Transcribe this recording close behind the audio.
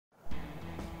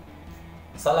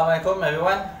Assalamualaikum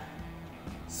everyone.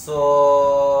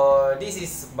 So this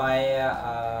is my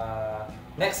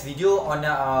next video on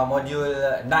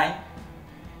module 9.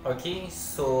 Okay,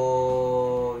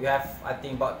 so you have I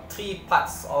think about 3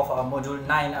 parts of module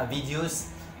 9 videos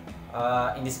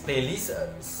in this playlist.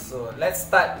 So let's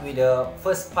start with the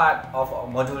first part of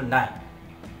module 9.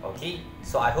 Okay,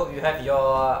 so I hope you have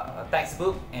your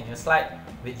textbook and your slide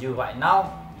with you right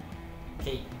now.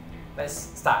 Okay, let's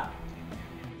start.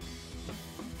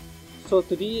 So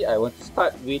today I want to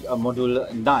start with module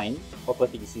 9,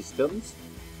 operating systems.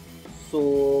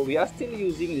 So we are still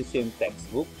using the same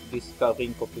textbook,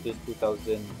 Discovering Computers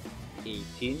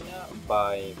 2018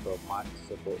 by Vermaat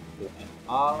Sebok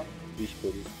S.L, which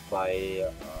produced by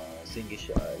Singlish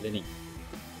Learning.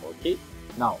 Okay,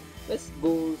 now let's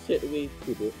go straight away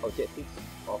to the objectives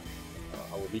of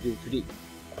our video today.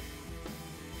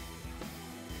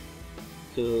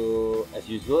 So as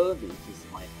usual, this is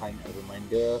my kind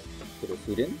reminder to the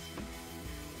students.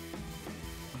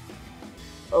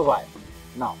 Alright,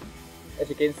 now as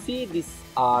you can see, these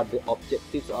are the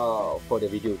objectives for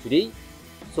the video today.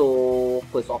 So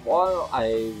first of all,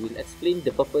 I will explain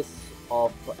the purpose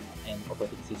of an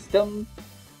operating system.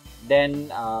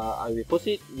 Then I will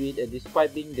proceed with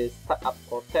describing the startup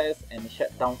process and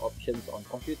shutdown options on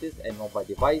computers and mobile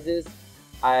devices.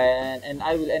 And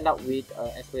I will end up with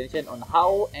an explanation on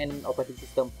how an operating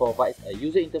system provides a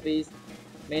user interface,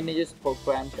 manages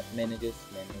programs, manages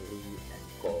memory, and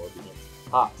coordinates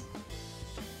tasks.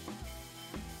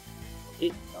 Okay,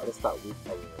 now let's start with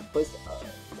our first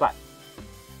slide.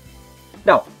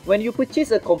 Now, when you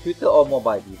purchase a computer or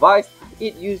mobile device,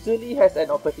 it usually has an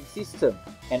operating system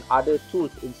and other tools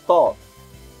installed.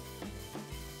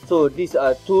 So these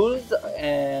tools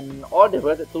and all the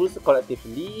related tools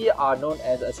collectively are known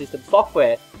as a system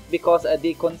software because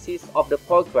they consist of the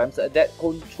programs that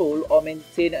control or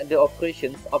maintain the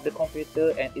operations of the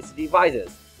computer and its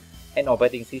devices. An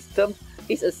operating system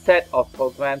is a set of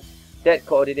programs that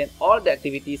coordinate all the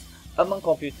activities among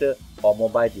computer or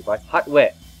mobile device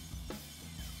hardware.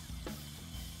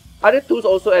 Other tools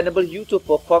also enable you to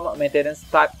perform maintenance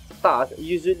type tasks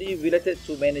usually related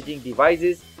to managing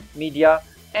devices, media,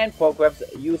 and programs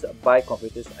used by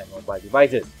computers and mobile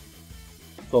devices.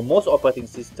 So most operating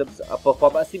systems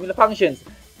perform similar functions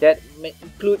that may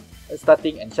include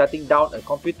starting and shutting down a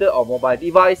computer or mobile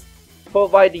device,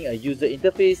 providing a user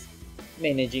interface,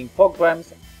 managing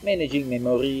programs, managing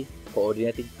memory,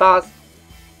 coordinating tasks,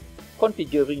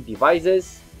 configuring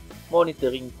devices,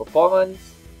 monitoring performance,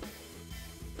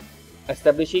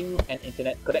 establishing an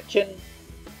internet connection,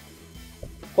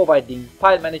 providing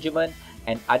file management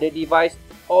and other device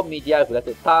or media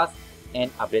related tasks, and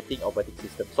updating operating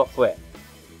system software.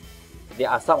 There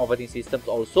are some operating systems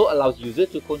also allows users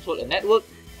to control a network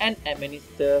and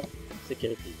administer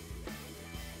security.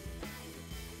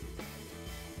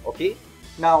 Okay,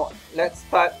 now let's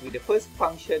start with the first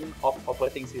function of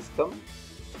operating system,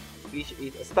 which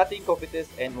is starting computers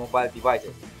and mobile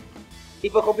devices.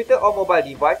 If a computer or mobile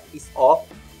device is off,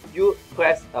 you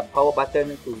press a power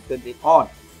button to turn it on.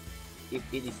 If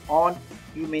it is on,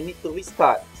 you may need to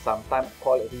restart, sometimes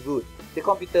called reboot, the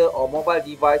computer or mobile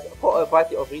device for a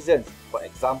variety of reasons. For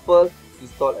example,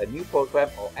 install a new program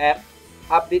or app,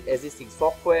 update existing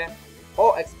software,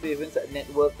 or experience a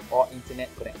network or internet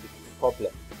connectivity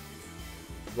problem.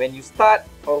 When you start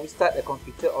or restart a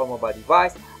computer or mobile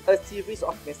device, a series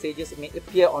of messages may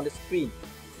appear on the screen.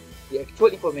 The actual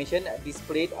information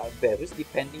displayed varies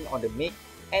depending on the make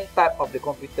and type of the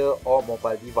computer or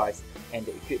mobile device and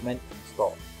the equipment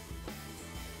installed.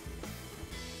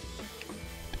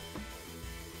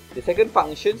 The second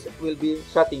functions will be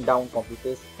shutting down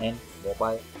computers and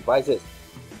mobile devices.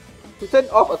 To turn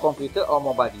off a computer or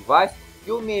mobile device,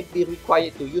 you may be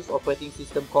required to use operating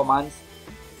system commands,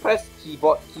 press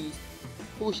keyboard keys,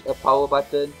 push a power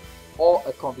button, or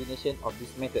a combination of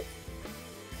these methods.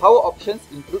 Power options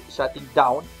include shutting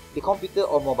down the computer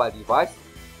or mobile device,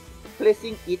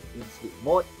 placing it in sleep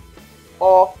mode,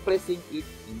 or placing it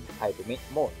in hibernate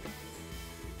mode.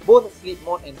 Both sleep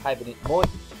mode and hibernate mode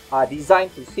are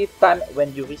designed to save time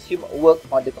when you resume work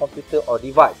on the computer or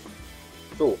device.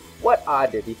 So, what are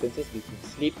the differences between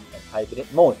sleep and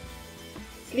hibernate mode?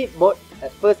 Sleep mode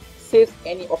at first saves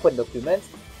any open documents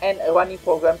and running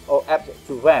programs or apps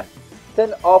to RAM,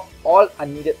 turn off all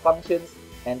unneeded functions,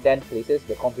 and then places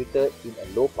the computer in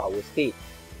a low power state.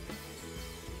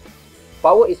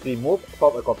 Power is removed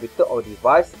from a computer or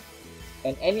device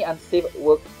and any unsaved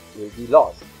work will be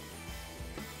lost.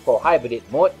 For hibernate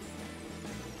mode,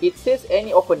 it saves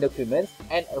any open documents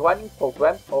and running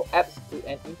programs or apps to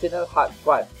an internal hard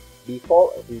drive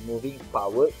before removing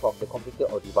power from the computer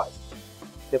or device.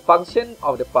 The function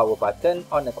of the power button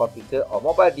on a computer or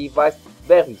mobile device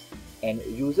varies, and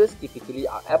users typically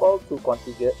are able to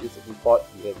configure its default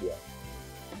behavior.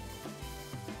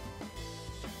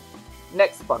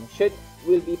 Next function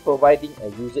will be providing a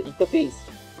user interface.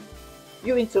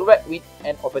 You interact with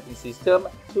an operating system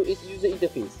through its user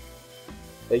interface.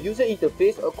 The user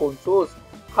interface controls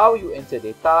how you enter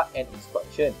data and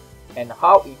instruction, and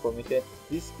how information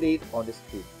is displayed on the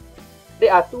screen.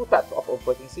 There are two types of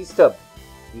operating system,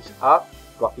 which are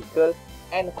graphical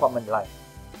and command line.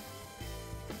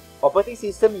 Operating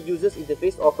system users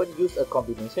interface often use a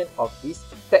combination of these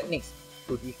techniques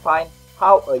to define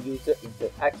how a user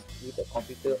interacts with a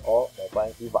computer or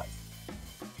mobile device.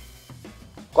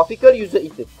 Graphical user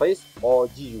interface, or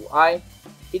GUI,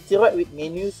 interact with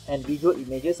menus and visual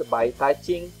images by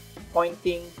touching,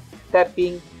 pointing,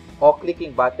 tapping, or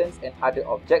clicking buttons and other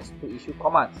objects to issue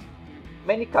commands.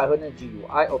 Many current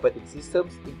GUI operating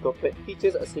systems incorporate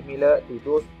features similar to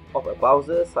those of a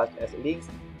browser, such as links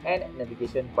and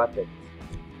navigation buttons.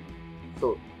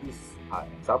 So, these are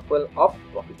examples of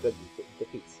graphical user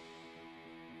interface.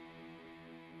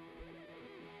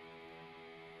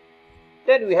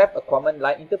 Then we have a command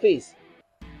line interface.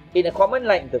 In a command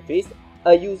line interface,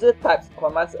 a user types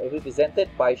commands represented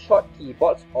by short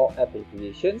keyboards or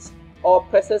abbreviations, or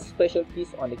presses special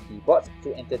keys on the keyboards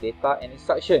to enter data and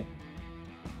instruction.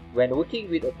 When working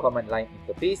with a command line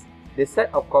interface, the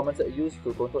set of commands used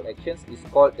to control actions is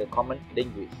called the command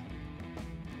language.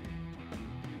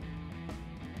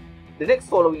 The next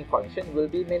following function will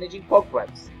be managing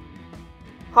programs.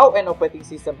 How an operating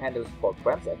system handles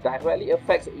programs directly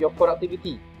affects your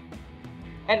productivity.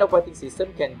 An operating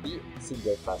system can be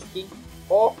single-tasking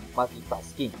or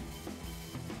multitasking.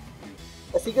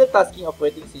 A single-tasking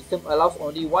operating system allows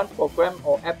only one program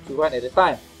or app to run at a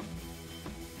time.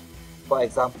 For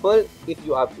example, if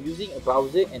you are using a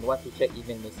browser and want to check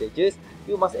email messages,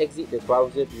 you must exit the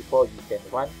browser before you can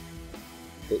run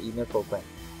the email program.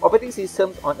 Operating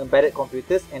systems on embedded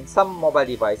computers and some mobile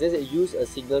devices use a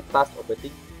single-task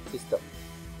operating system.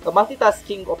 A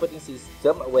multitasking operating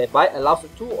system whereby allows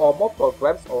two or more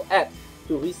programs or apps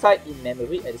to reside in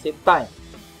memory at the same time.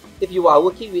 If you are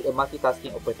working with a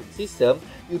multitasking operating system,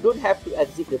 you don't have to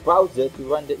exit the browser to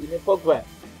run the email program.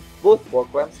 Both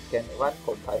programs can run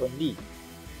concurrently.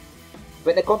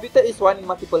 When a computer is running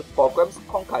multiple programs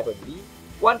concurrently,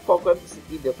 one program is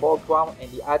in the foreground and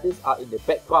the others are in the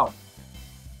background.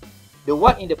 The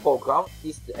one in the foreground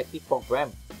is the active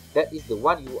program. That is the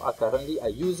one you are currently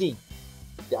using.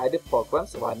 The other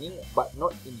programs running but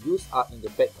not in use are in the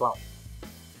background.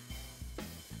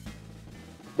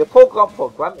 The foreground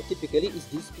program typically is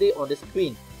displayed on the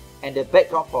screen, and the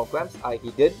background programs are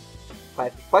hidden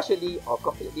partially or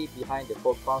completely behind the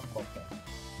foreground program.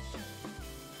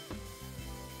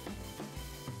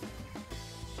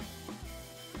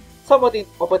 Some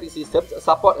operating systems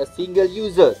support a single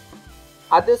user.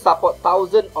 Others support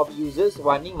thousands of users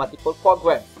running multiple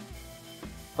programs.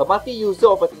 A multi-user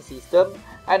operating system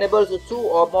enables two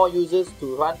or more users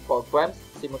to run programs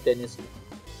simultaneously.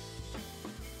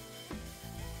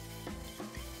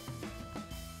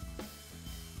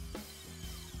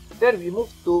 Then we move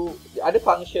to the other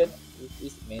function, which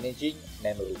is managing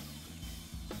memory.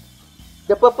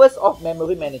 The purpose of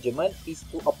memory management is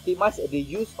to optimize the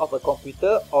use of a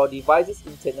computer or device's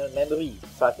internal memory,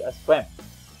 such as RAM.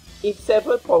 If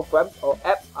several programs or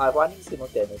apps are running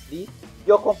simultaneously,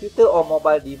 your computer or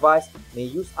mobile device may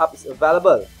use up its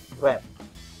available RAM.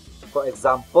 For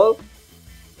example,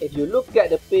 if you look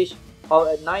at the page of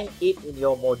a 9.8 in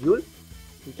your module,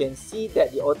 you can see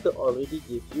that the author already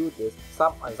gave you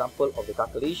some example of the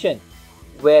calculation,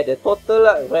 where the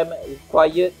total RAM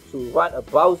required to run a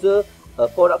browser, a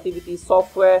productivity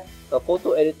software, a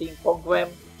photo editing program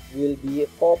will be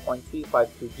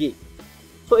 4.352 gig.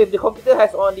 So if the computer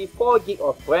has only 4 gig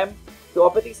of RAM, the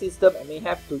operating system may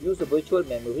have to use a virtual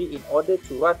memory in order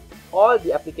to run all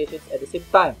the applications at the same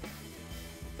time.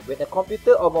 When a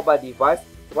computer or mobile device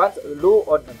runs low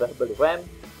on available RAM,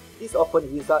 this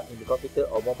often results in the computer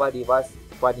or mobile device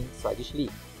running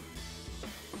sluggishly.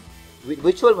 With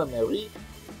virtual memory,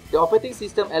 the operating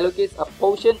system allocates a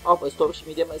portion of a storage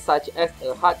medium such as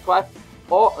a hard drive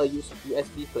or a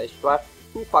USB flash drive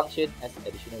to function as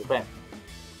additional RAM.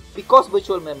 Because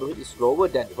virtual memory is slower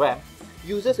than RAM,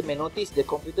 users may notice the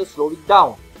computer slowing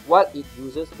down while it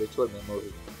uses virtual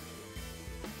memory.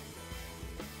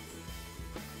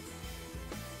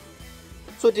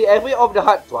 So the area of the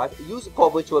hard drive used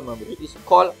for virtual memory is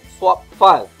called swap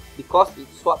file because it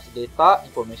swaps data,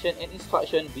 information and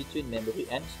instruction between memory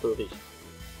and storage.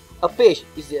 A page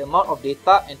is the amount of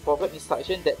data and program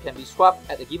instruction that can be swapped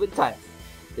at a given time.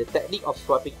 the technique of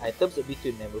swapping items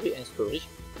between memory and storage,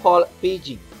 called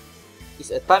paging,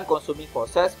 is a time-consuming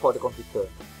process for the computer.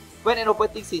 When an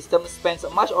operating system spends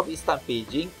much of its time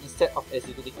paging instead of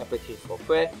executing application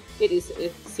software, it is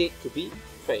said to be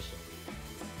crashing.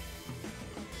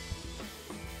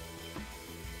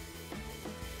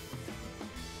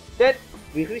 Then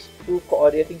we reach to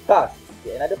coordinating tasks,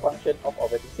 another function of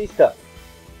operating system.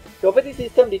 The operating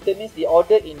system determines the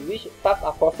order in which tasks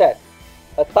are processed.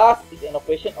 A task is an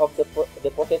operation of the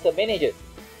processor manager.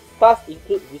 Tasks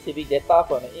include receiving data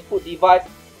from an input device,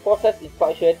 process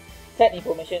instruction, send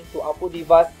information to output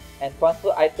device, and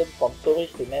transfer items from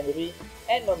storage to memory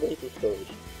and memory to storage.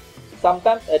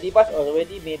 Sometimes a device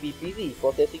already may be busy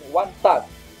processing one task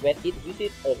when it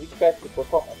receives a request to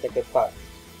perform a second task.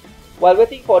 While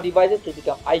waiting for devices to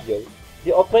become idle,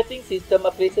 the operating system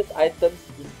places items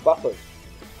in buffers.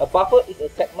 A buffer is a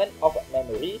segment of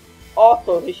memory or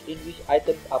storage in which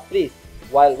items are placed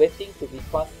while waiting to be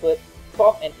transferred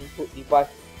from an input device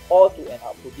or to an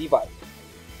output device.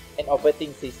 An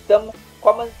operating system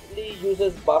commonly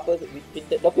uses buffers with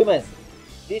printed documents.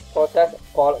 This process,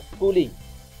 called spooling,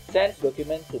 sends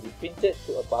documents to be printed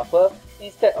to a buffer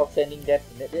instead of sending them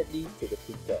immediately to the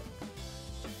printer.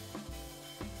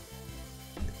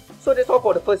 So that's all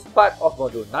for the first part of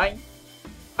Module 9.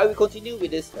 I will continue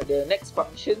with the next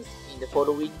functions in the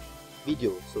following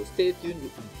video, so stay tuned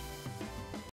with me.